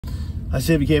I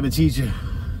should became a teacher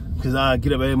because I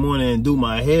get up every morning and do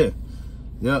my hair.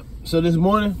 Yep. So this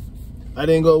morning, I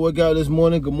didn't go work out this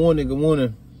morning. Good morning, good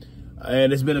morning.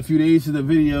 And it's been a few days to the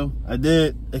video. I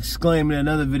did exclaim in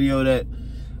another video that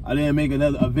I didn't make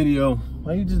a video.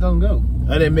 Why you just don't go?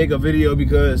 I didn't make a video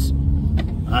because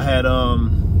I had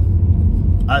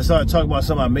I started talking about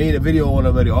something. I made a video on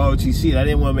already, ROTC, and I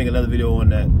didn't want to make another video on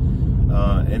that.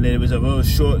 And then it was a real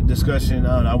short discussion.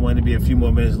 I wanted to be a few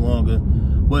more minutes longer,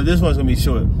 but this one's gonna be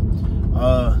short.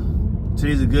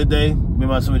 Today's a good day. Me and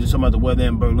my son were just talking about the weather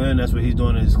in Berlin. That's what he's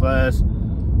doing in his class.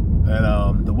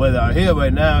 And the weather out here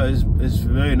right now is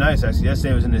very nice. Actually,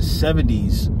 yesterday it was in the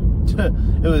 70s.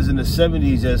 It was in the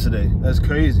 70s yesterday. That's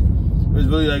crazy. It was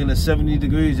really like in the 70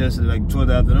 degrees yesterday, like toward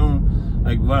the afternoon,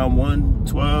 like around 1,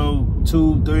 12,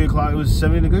 2, 3 o'clock. It was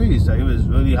 70 degrees. Like it was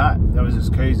really hot. That was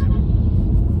just crazy.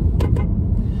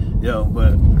 Yo,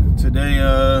 but today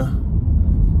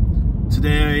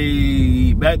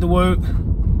back to work.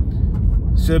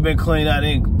 Should have been clean. I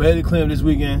didn't barely clean this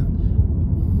weekend.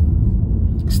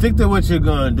 Stick to what you're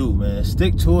gonna do, man.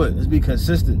 Stick to it. Let's be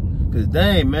consistent. Cause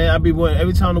dang, man, I be wanting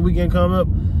every time the weekend come up,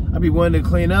 I be wanting to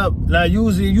clean up. And I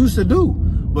usually used to do,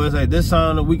 but it's like this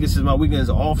time of the weekend, since my weekend is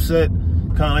offset,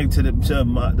 kind of like to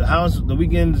the house, the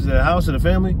weekends, the house of the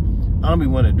family. I don't be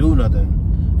wanting to do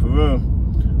nothing, for real.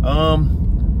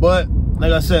 But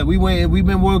like I said, we've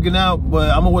been working out,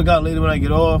 but I'm gonna work out later when I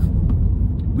get off.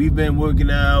 We've been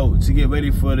working out to get ready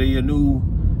for the new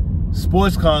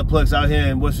sports complex out here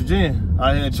in West Virginia,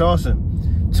 out here in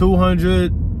Charleston.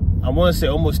 200, I want to say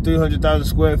almost 300,000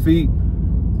 square feet,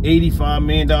 $85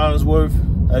 million worth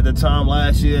at the time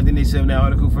last year. I think they said when that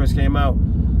article first came out.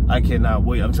 I cannot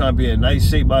wait. I'm trying to be in nice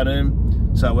shape by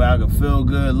then, so that way I can feel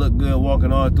good, look good,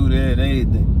 walking all through there and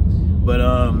everything. But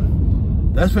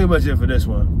that's pretty much it for this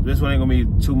one. This one ain't gonna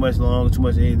be too much long, too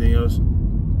much anything else.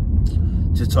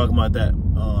 Just talking about that.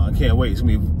 I can't wait. It's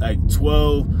gonna be like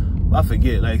 12, I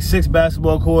forget, like 6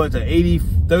 basketball courts, an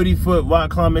 30-foot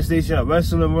rock climbing station, a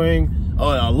wrestling ring,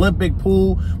 an Olympic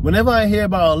pool. Whenever I hear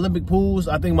about Olympic pools,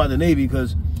 I think about the Navy,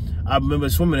 because I remember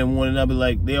swimming in one and I'd be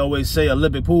like, they always say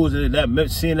Olympic pools,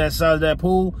 and seeing that size of that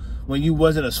pool when you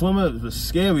wasn't a swimmer, it was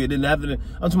scary. It didn't have to,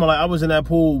 I'm talking about like I was in that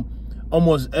pool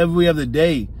almost every other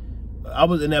day. I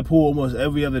was in that pool almost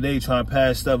every other day trying to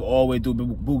pass stuff all the way through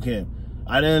boot camp.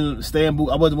 I didn't stay in boot.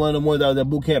 I wasn't one of the ones that was at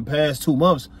boot camp past 2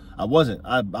 months. I wasn't.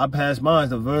 I passed mine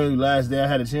the very last day I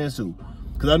had a chance to,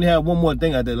 because I only had one more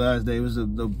thing I did last day. It was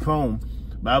the prom,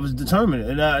 but I was determined,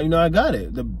 and I got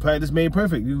it. The practice made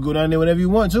perfect. You can go down there whenever you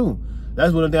want to.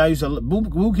 That's one thing I used to.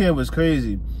 Boot camp was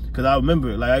crazy, because I remember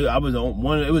it. Like I was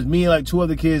one. It was me and like 2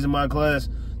 other kids in my class,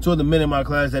 2 other men in my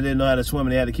class that didn't know how to swim,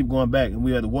 and they had to keep going back, and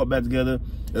we had to walk back together.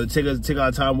 It would take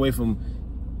our time away from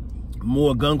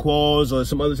more gun calls or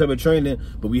some other type of training,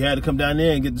 but we had to come down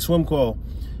there and get the swim call.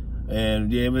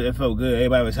 And yeah, it felt good.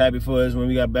 Everybody was happy for us when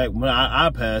we got back. When I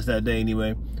passed that day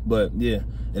anyway. But yeah,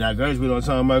 and I graduated on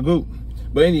time in my group.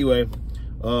 But anyway,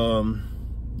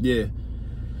 yeah,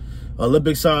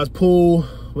 Olympic size pool.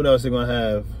 What else they gonna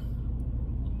have?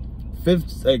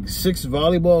 6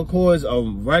 volleyball courts, a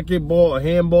racquetball, a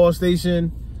handball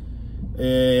station, and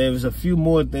it was a few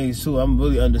more things too. I'm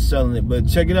really underselling it, but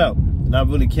check it out. And I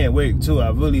really can't wait too.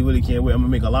 I really can't wait. I'm gonna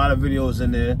make a lot of videos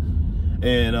in there.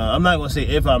 And I'm not gonna say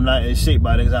if I'm not in shape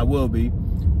by then, because I will be,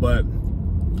 but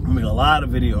I'm gonna make a lot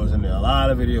of videos in there, a lot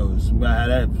of videos. We're gonna have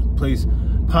that place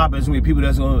popping. There's gonna be people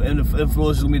that's gonna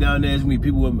influence me down there. There's gonna be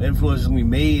people with influences gonna be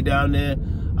made down there.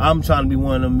 I'm trying to be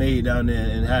one of them made down there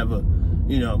and have a,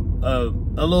 you know,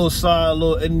 a little side, a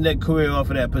little internet career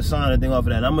off of that, persona thing off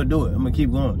of that. I'm gonna do it. I'm gonna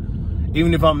keep going.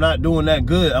 Even if I'm not doing that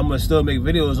good, I'm gonna still make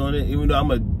videos on it. Even though I'm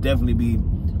gonna definitely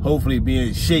hopefully be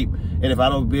in shape. And if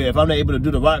I'm not able to do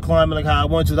the rock climbing like how I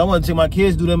want to, I want to take my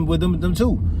kids do them with them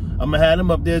too. I'm gonna have them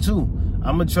up there too.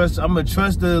 I'm gonna trust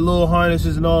the little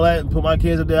harnesses and all that, and put my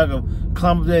kids up there. I can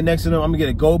climb up there next to them. I'm gonna get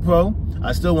a GoPro.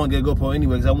 I still want to get a GoPro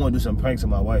anyway, because I want to do some pranks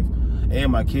on my wife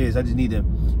and my kids. I just need to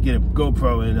get a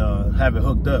GoPro and have it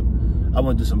hooked up. I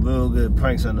want to do some real good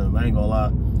pranks on them. I ain't gonna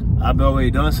lie. I've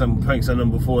already done some pranks on them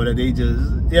before that they just,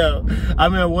 I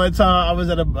remember one time I was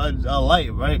at a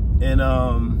light, right? And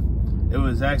it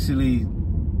was actually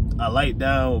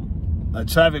a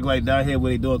traffic light down here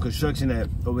where they doing construction at,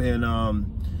 over here in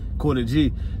Quarter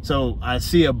G. So I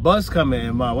see a bus coming,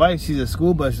 and my wife, she's a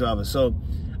school bus driver. So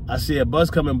I see a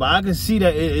bus coming, but I can see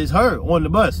that it is her on the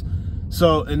bus.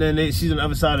 So, and then she's on the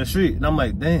other side of the street. And I'm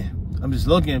like, damn, I'm just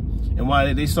looking. And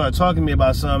while they start talking to me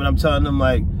about something, I'm telling them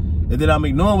like, and then I'm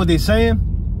ignoring what they're saying.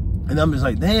 And I'm just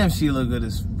like, damn, she look good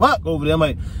as fuck over there. I'm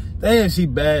like, damn, she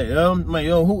bad. I'm like,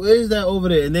 yo, who is that over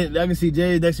there? And then I can see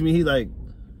Jay next to me. He's like,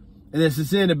 And then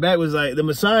Sincere in the back was like, the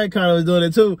Messiah kind of was doing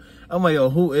it too. I'm like, yo,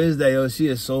 who is that? Yo, she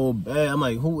is so bad. I'm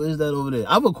like, who is that over there?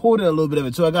 I recorded a little bit of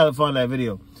it too. I gotta find that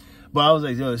video. But I was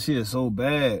like, yo, she is so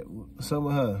bad. What's up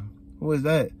with her? Who is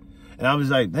that? And I was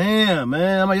like, damn,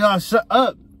 man. I'm like, y'all shut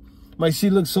up. I'm like, she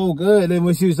looked so good. And then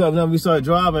when she was up, we started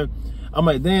driving. I'm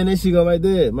like, damn, there she go right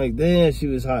there. I'm like, damn, she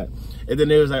was hot. And then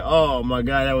they was like, oh my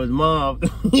God, that was Mom.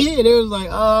 Yeah, they was like,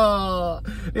 oh.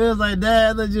 It was like,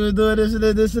 Dad, I thought you was doing this and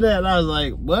that, this and that. And I was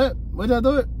like, what? What y'all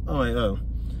doing? I'm like, oh.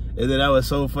 And then that was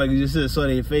so funny. You just saw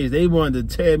their face. They wanted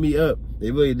to tear me up.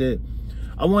 They really did.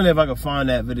 I wonder if I could find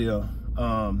that video.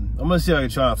 I'm gonna see if I can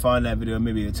try to find that video,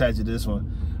 maybe attach it to this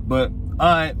one. But all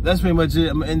right, that's pretty much it.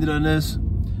 I'm gonna end it on this.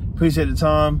 Appreciate the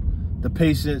time, the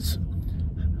patience.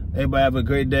 Everybody have a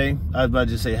great day. I was about to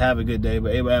just say have a good day,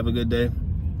 but everybody have a good day.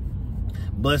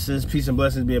 Blessings, peace and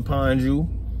blessings be upon you.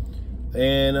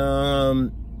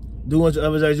 And do unto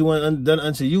others as you want done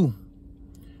unto you.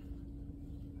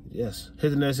 Yes. Hit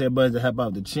the necessary buttons to help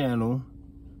out the channel.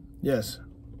 Yes.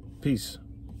 Peace.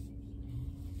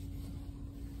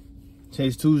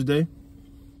 Today's Tuesday,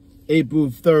 April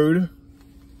 3rd.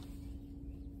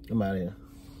 I'm out of here.